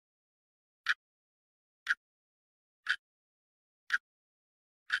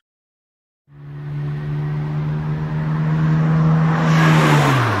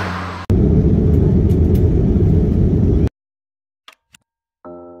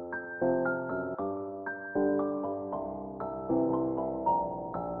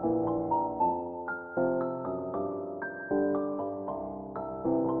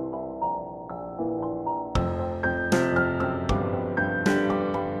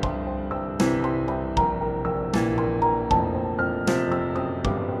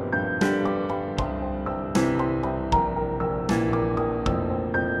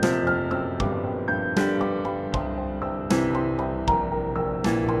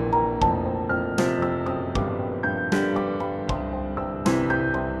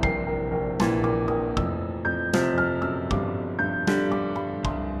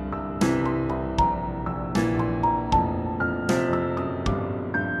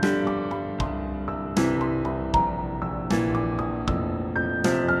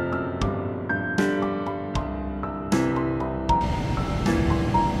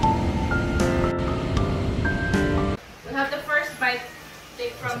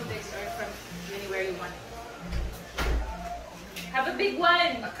Take from this or from anywhere you want. Have a big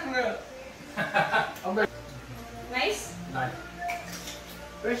one. Nice? Nice.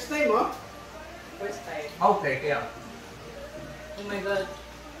 First time, oh? First time. Okay, yeah. Oh my god.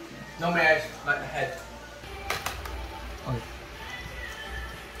 No mash, like head. Okay.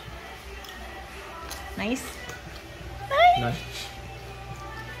 Nice. Nice.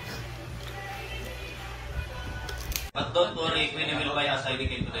 But don't worry, Queen will buy us ID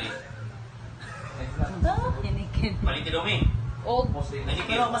cake today. Palit daw mi. Old. ID cake.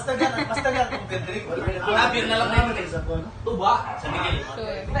 Pero mas tagal kung Kendrick. Beer na lang na yun. Tuba. Sa Miguel.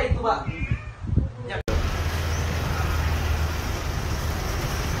 Sure. Kita tuba.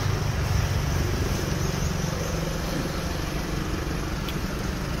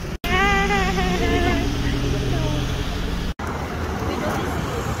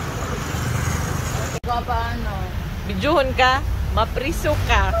 Paano? Bidyuhon ka, mapriso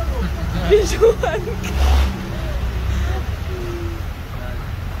ka. Bidyuhon ka.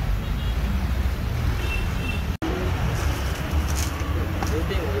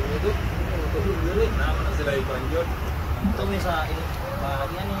 Ito may sa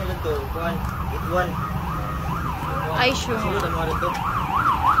yan yung lang to. Kuan, it one. Ay, sure. Sino mo rin to?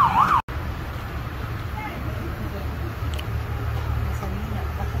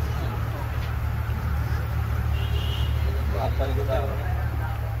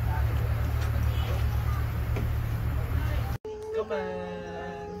 Come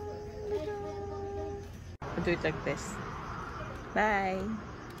on. I'll do it like this. Bye.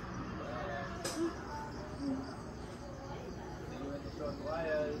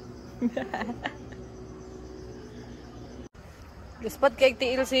 Gaspat kay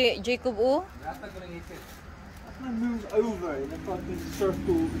tiil si Jacob o. Move over in a fucking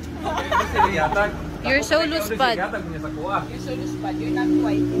circle. You're so loose, bud. You're so loose, bud. You're not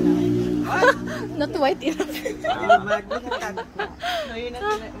white enough. Not white enough. No, you're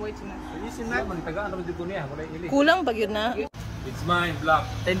not white enough. Kulang pag yun na. It's mine, black.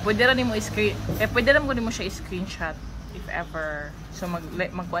 Then pwede rin mo i-screen. Pwede rin mo siya i-screenshot if ever. So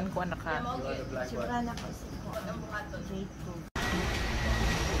magkuan-kuan na ka.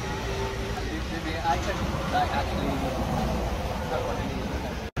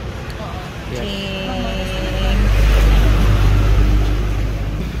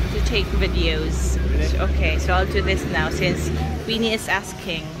 To take videos. Okay, so I'll do this now since Winnie is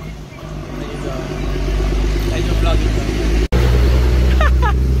asking.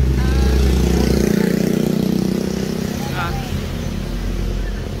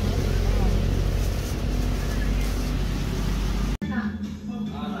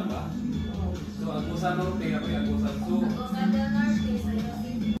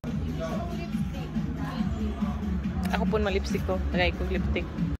 Ako po malipstick ko. Lagay ko lipstick.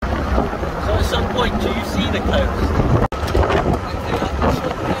 So at some point, do you see the coast?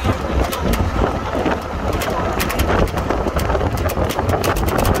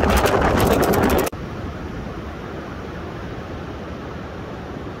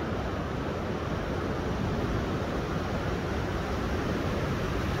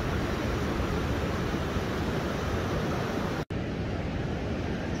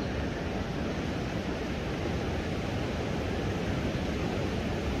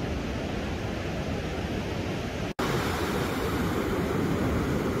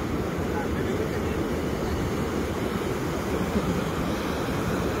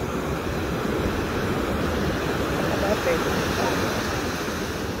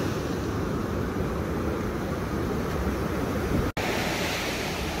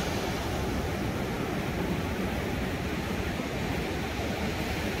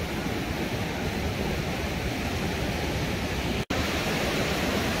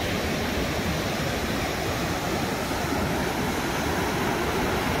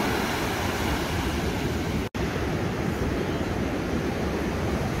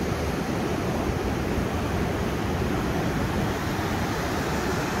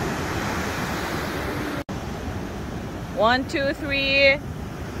 One, two, three.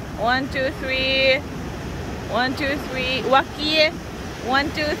 1, 2, 3. 1, 2, 3. Waki. 1,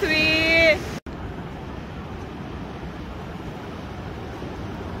 2, 3.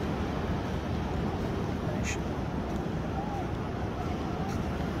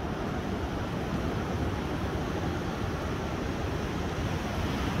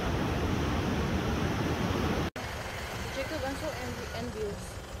 Jacob, I'm so envious.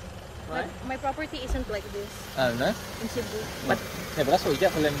 Why? My property isn't like this I don't know. in Cebu. But yeah, but that's what you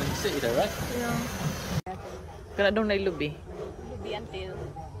get for Lemon City, though, right? Yeah. Kaya doon na lubi. Lubi until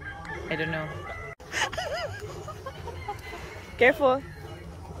I don't know. Careful.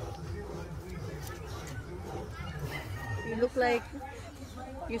 You look like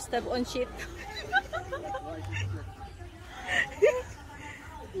you step on shit.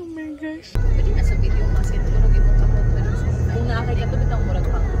 Oh my gosh. Pwede na sa video kasi siguro gimong kamot. Kung nakakay ka ito, bitang murag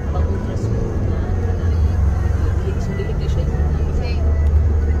pang-ultrasound na sulilig na siya.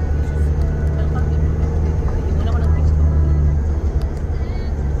 Hindi mo na ko ng tips ko.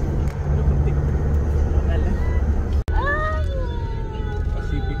 Ano kung tik? Wala.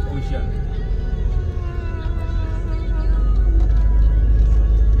 Pacific Ocean.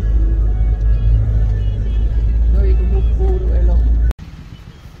 No, you can move forward along.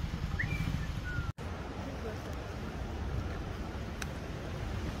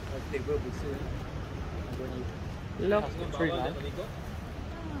 They will be soon. Look. Tree man.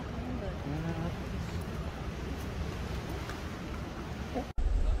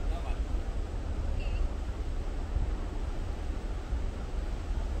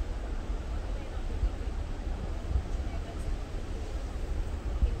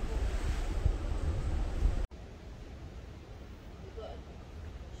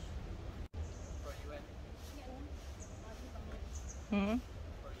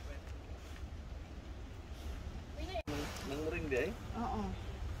 Nang ring di ay? Oo.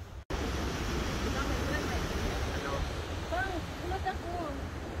 Bang, ulat ako.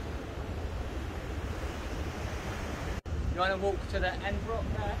 You want to walk to the end rock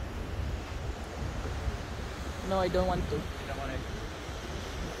there? No, I don't want to. You don't want to.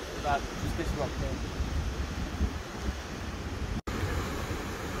 About just this rock here.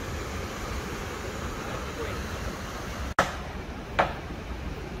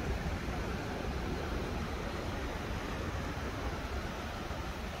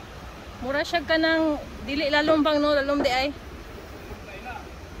 Mura siya ka ng dili lalong bang no, lalong di ay.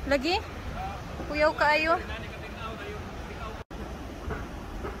 Lagi? Kuyaw kaayo.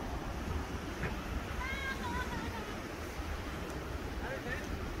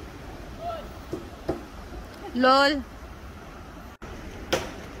 LOL.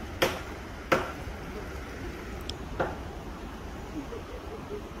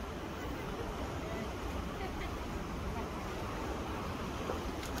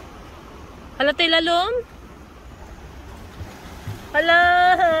 Hala tayo lalom? Hala,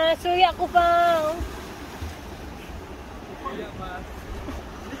 suya ko pa.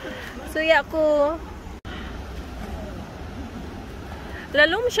 Suya ko.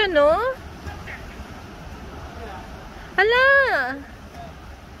 Lalom siya, no? Hala.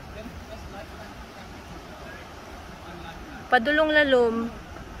 Padulong lalom.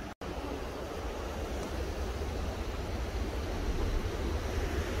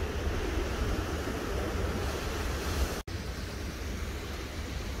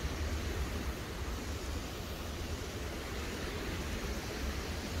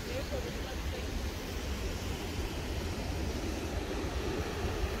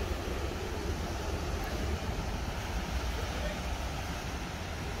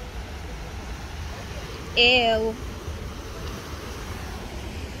 Ew.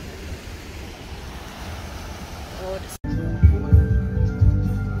 Oh,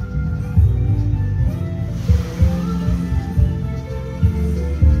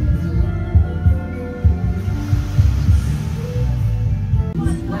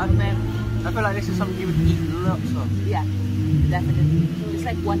 I feel like this is something you would eat lots of. yeah, definitely. It's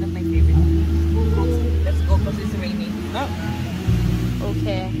like one of my favorite foods. Let's go because it's raining. No.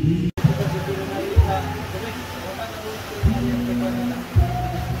 Okay.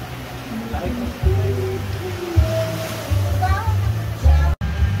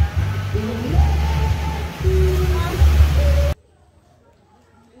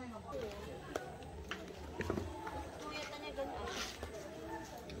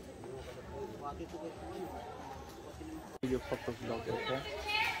 Your proper vlog, okay?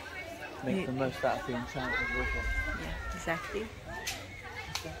 Make the most out of the enchanted river. Yeah, exactly.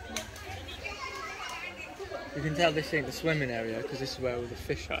 You can tell this ain't the swimming area because this is where all the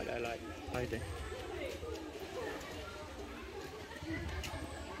fish are. They're like hiding.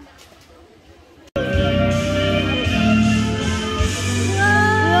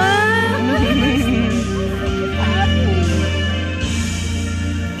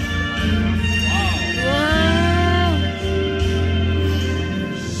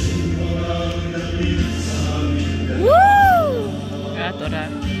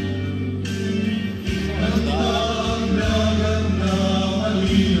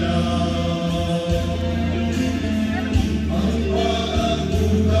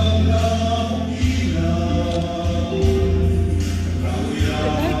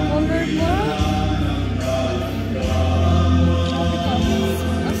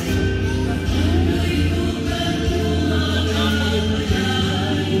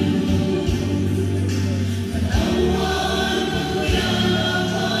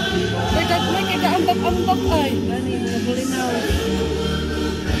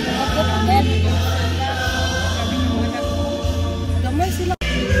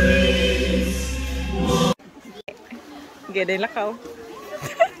 kaya din lakaw.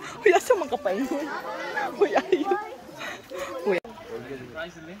 Uy, asa man kapaingon. Uy, ayo. Uy.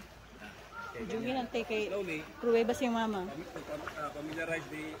 Jugin ang kay pruweba si mama. Familiarize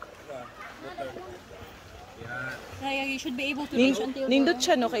the water. Kaya you should be able to reach until Nindot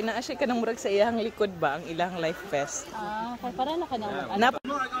siya no kay naa siya kanang murag sa iyang likod ba ang ilang life vest. kay para na ka na.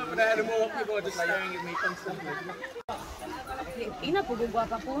 Ina po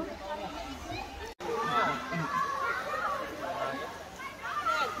gugwapa po.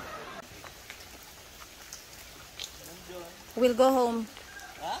 We'll go home.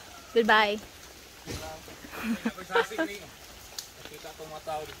 Goodbye.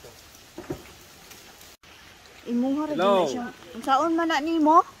 Hello. Saan man na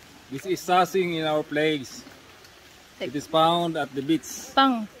nimo? This is sassing in our place. It is found at the beach.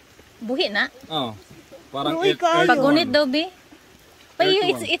 Pang buhi na. Oh. Parang Uy, kayo. Pagunit daw bi. Payo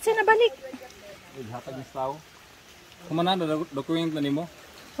Earthworm. it's na balik. Hatag ng tao. Kumana na document na nimo.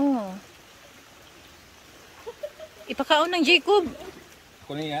 Oh. Ipakaon ng Jacob.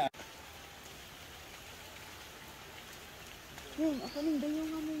 Ako niya. Ako ning dayo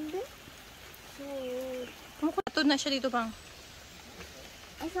nga minde. So, Kumukuto na siya dito pang.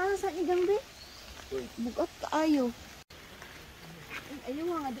 asa sa igang be? Bugat kaayo. Ayaw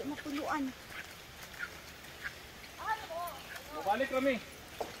nga di matuluan. Kubalik kami.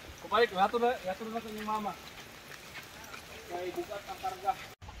 Kubalik. Yato na sa inyong mama. Kaya bugat ang karga.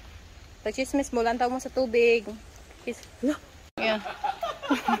 Pag-chismis mo, lantaw mo sa tubig. Yeah.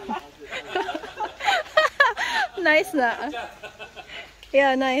 Nice na.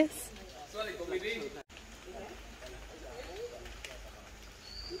 Yeah, nice. Sorry, kumili.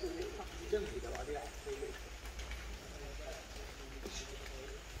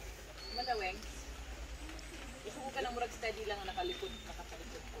 Madaweng. Gusto ko ka ng murag steady lang nakalikod ko.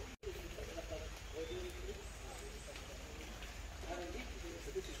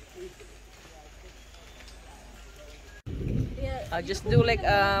 I'll just do like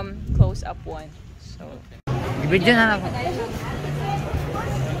close up one. So Video na lang.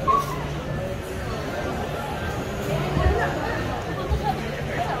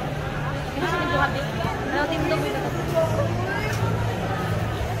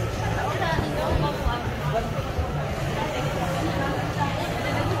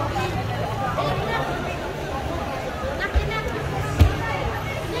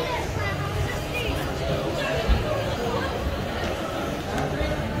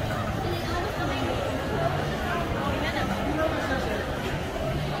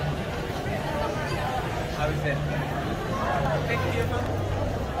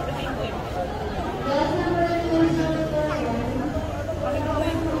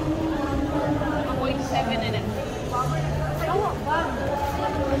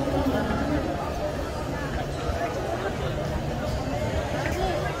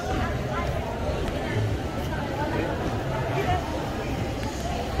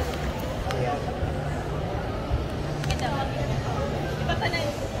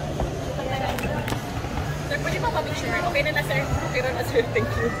 Sir, pwede mo pa-picture? Okay na na, sir. Okay na, sir. Thank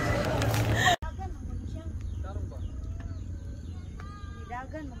you.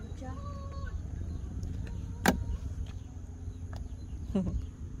 Dagan mo siya.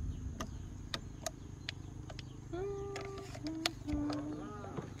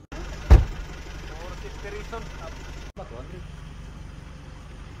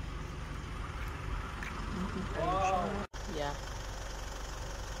 Yeah.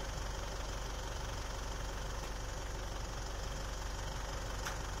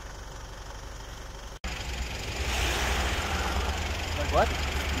 What?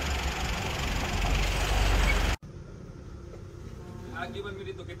 Agi man mo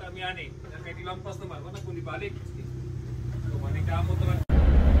dito kita miyani. Kaya dilampas naman. Wala kung dibalik. Kumaning kamot naman.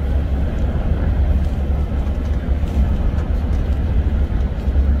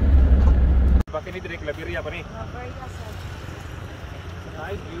 Bakit ni direct Labiria pa ni?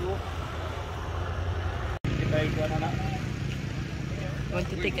 Nice view. Kita ikuan na. Want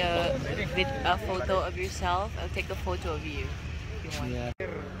to take a photo of yourself? I'll take a photo of you. If you want. Yeah.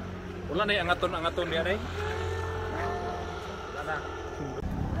 Wala na yung angaton diyan eh. Wala na.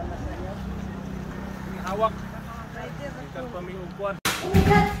 Hawak. Ikan pamiupuan.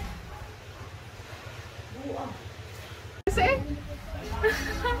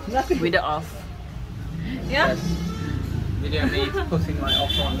 With the off. Yeah. Video me posting my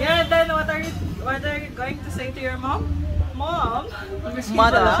off on. Yeah, then what are you going to say to your mom? Mom?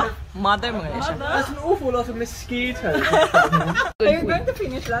 Mother mga na siya. That's an awful lot of mosquitoes. Are you going to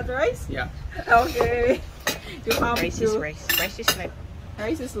finish that rice? Yeah. Okay. You have Rice to. is rice. Rice is life.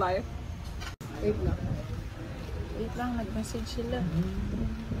 Rice is life. Wait lang. Wait lang, nag-message sila.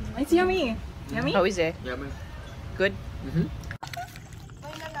 It's yummy. Yummy? How is it? Yeah, man. Good? Mm-hmm.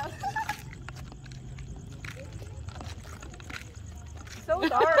 So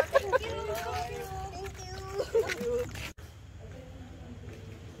dark.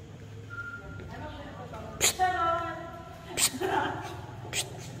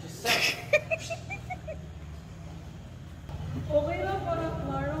 Okay lang para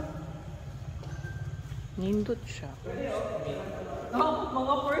tomorrow. Nindot siya. Oh,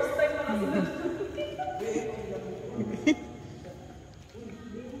 mga first time na kasi.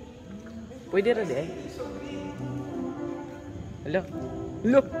 Pwede rin eh. Hello?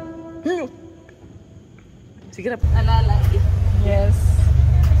 Hello? Hello? Sige na. Alala. Yes.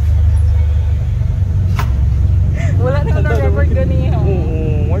 Wala na na-record ko niyo.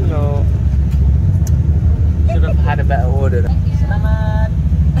 Oo, wala. Should have had a better order. Salamat!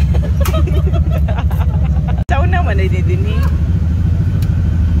 Sao naman ay din eh.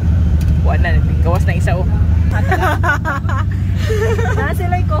 Wala na, gawas na isa oh. Na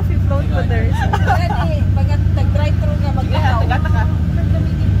sila yung coffee float ko there. Pag nag-drive-thru ka, mag-takaw. Taga-taka.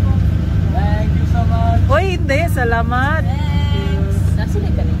 Thank you so much! Uy, hindi. Salamat. Nasa na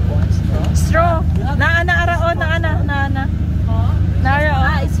ka rin po? Straw. Naana, ara, o. Naana. Nara, o.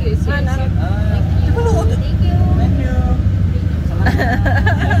 Ah, it's you. Naana. Thank you. Thank you!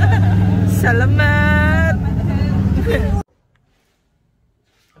 Salamat. Okay.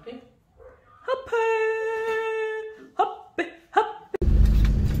 Happy. Happy. Happy.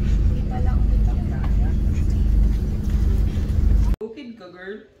 Bukid ka,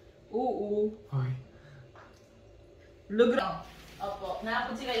 girl. Oo. Hi. Lugra. Opo,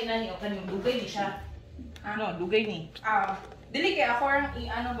 naapod sila inani o kanyung dugay ni siya. Ano, dugay ni. Dili kay ako ang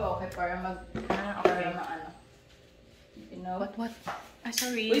i-ano ba okay para mag okay maano. You know? What? Ah,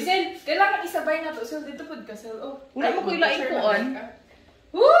 sorry. Uy, Sil, kailangan isabay na to. Sil, dito pod ka, Sil. Oh, Wala mo ko ilaing ko on.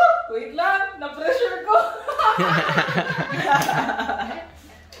 Woo! Wait lang, na-pressure ko.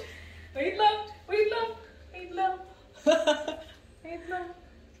 Wait lang.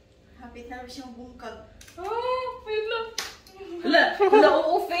 Hapit na siyang bungkag. Oh, wait lang. Wala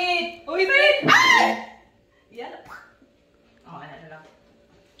uufit. Wait, wait. Yan. Oh, ano lang.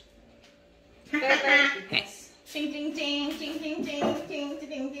 Ting ting ting ting ting ting ting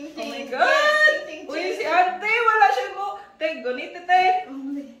ting ting ting. Oh my ting. God! Ting, ting, Uy, ting, si ting. ate, wala siya mo. Te, gunit te. Oh,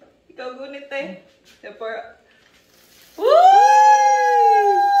 my. Ikaw gunit te. Therefore,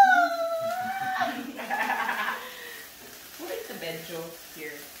 What is the bed joke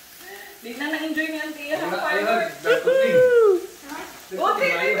here? di na na-enjoy ni auntie ang Ayun, fireworks. dakuting. Buti!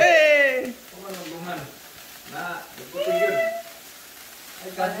 Hey! Kung anong bungan? Na, dakuting yun.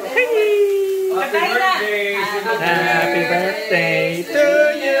 Ay, kanto. Happy birthday! Happy birthday to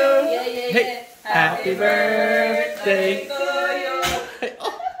you. Hey, happy birthday. to you. Hey.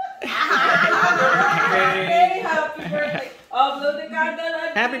 Hey, happy birthday. Upload the candle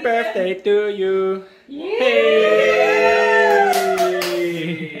at Happy birthday to you. Yay!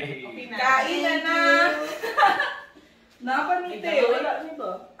 Kain na. Napanite, wala ni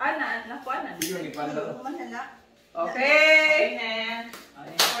ba? Nakuanan. Yun, ipanda. Manala. Okay.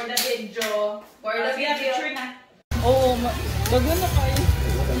 For the video. For the video. na. Oo, bago na kayo.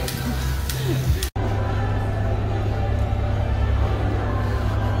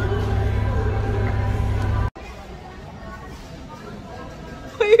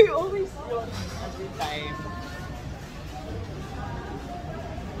 Ay, always yun. Every time.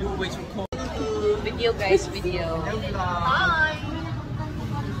 You always record. Video guys, video. Hi.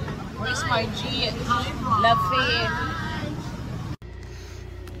 Where's my G? Love it.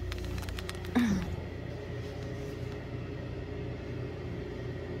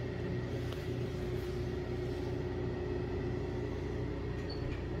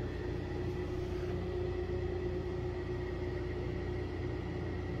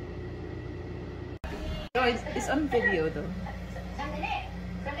 Oh, it's on video though.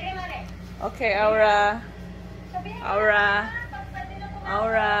 Okay, Aura. Aura.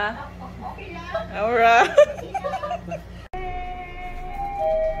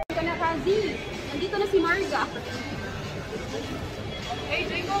 Ka na, Kazi. Nandito na si Marga. Hey,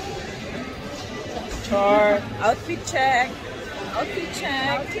 Jacob. Char. Outfit check. Outfit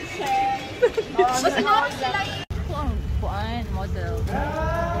check. Mas na sila Kuan, model.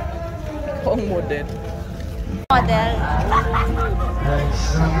 Pong model. model.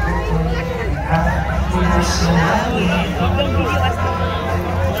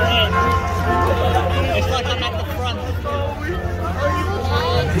 It's like I'm at the front.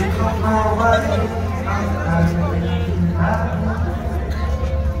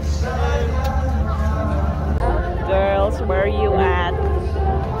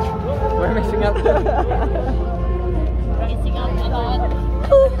 missing out. Missing out a lot.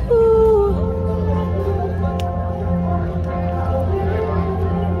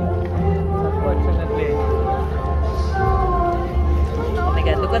 Unfortunately. Oh my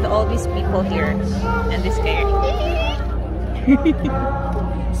god, look at all these people here. And this guy.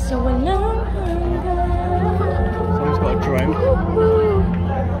 So long. Someone's got a drone.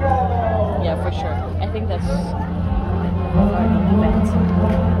 Yeah, for sure. I think that's part of the event.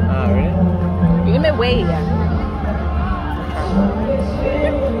 Ah, really? You're in my way, yeah.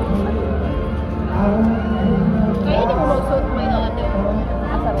 Kaya di mo mag-suot mo yung ano.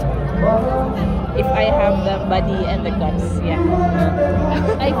 If I have the body and the guts, yeah.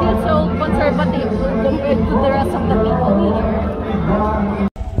 I feel so conservative compared to the rest of the people here.